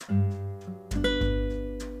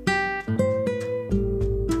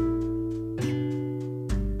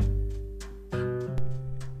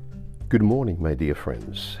Good morning, my dear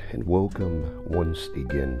friends, and welcome once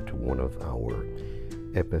again to one of our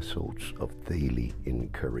episodes of Daily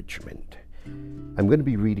Encouragement. I'm going to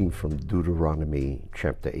be reading from Deuteronomy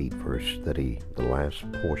chapter 8, verse 30. The last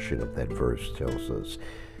portion of that verse tells us,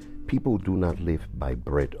 "People do not live by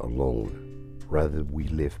bread alone. Rather, we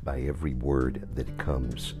live by every word that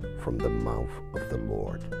comes from the mouth of the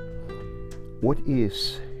Lord." What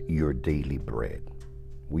is your daily bread?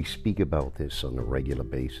 We speak about this on a regular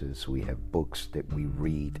basis. We have books that we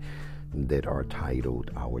read that are titled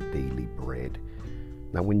Our Daily Bread.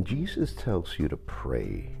 Now, when Jesus tells you to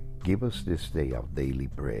pray, "Give us this day our daily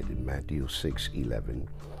bread," in Matthew 6:11,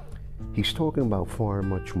 he's talking about far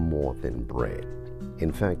much more than bread.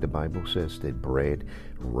 In fact, the Bible says that bread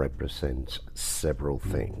represents several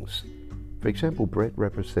things. For example, bread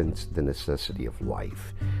represents the necessity of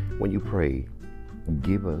life. When you pray,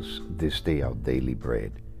 "Give us this day our daily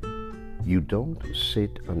bread," you don't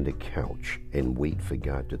sit on the couch and wait for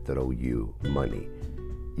God to throw you money.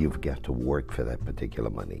 You've got to work for that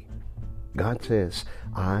particular money. God says,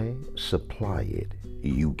 "I supply it,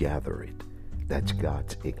 you gather it." That's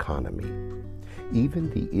God's economy.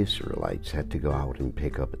 Even the Israelites had to go out and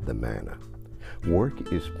pick up the manna.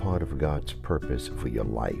 Work is part of God's purpose for your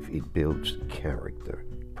life. It builds character.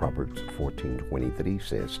 Proverbs 14:23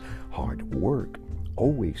 says, "Hard work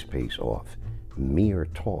always pays off. Mere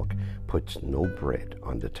talk puts no bread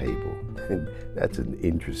on the table." And that's an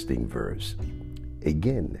interesting verse.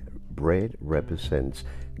 Again, bread represents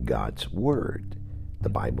God's word. The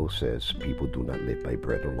Bible says people do not live by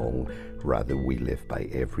bread alone. Rather, we live by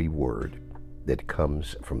every word that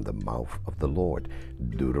comes from the mouth of the Lord.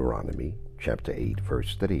 Deuteronomy chapter 8,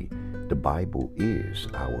 verse 3. The Bible is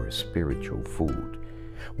our spiritual food.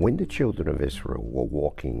 When the children of Israel were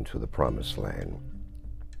walking to the promised land,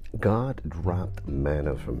 God dropped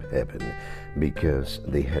manna from heaven because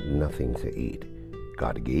they had nothing to eat.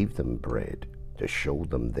 God gave them bread to show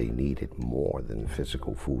them they needed more than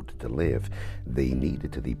physical food to live. They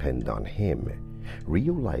needed to depend on Him.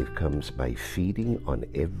 Real life comes by feeding on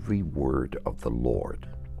every word of the Lord.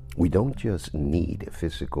 We don't just need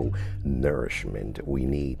physical nourishment, we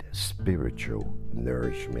need spiritual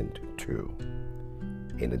nourishment too.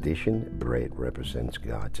 In addition, bread represents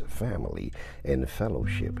God's family and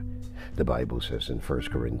fellowship. The Bible says in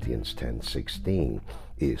 1 Corinthians 10:16,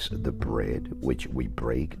 "Is the bread which we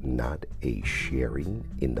break not a sharing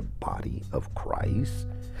in the body of Christ?"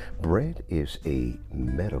 Bread is a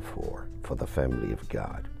metaphor for the family of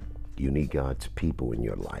God. You need God's people in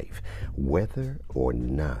your life. Whether or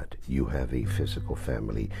not you have a physical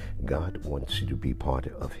family, God wants you to be part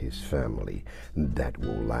of His family that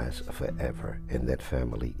will last forever, and that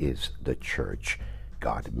family is the church.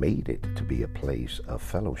 God made it to be a place of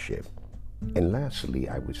fellowship. And lastly,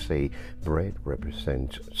 I would say bread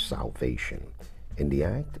represents salvation. In the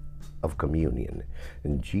act of communion,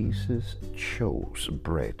 and Jesus chose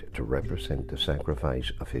bread to represent the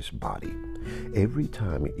sacrifice of His body. Every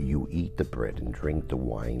time you eat the bread and drink the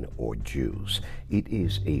wine or juice, it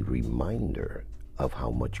is a reminder of how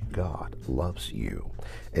much God loves you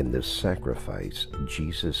and the sacrifice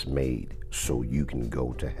Jesus made so you can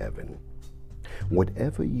go to heaven.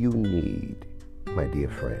 Whatever you need, my dear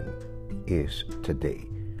friend, is today.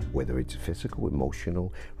 Whether it's physical,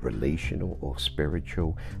 emotional, relational, or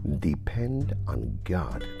spiritual, depend on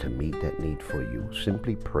God to meet that need for you.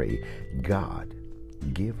 Simply pray, "God,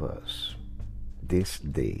 give us this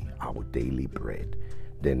day our daily bread."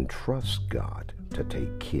 Then trust God to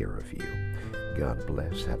take care of you. God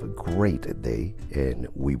bless. Have a great day, and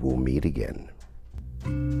we will meet again.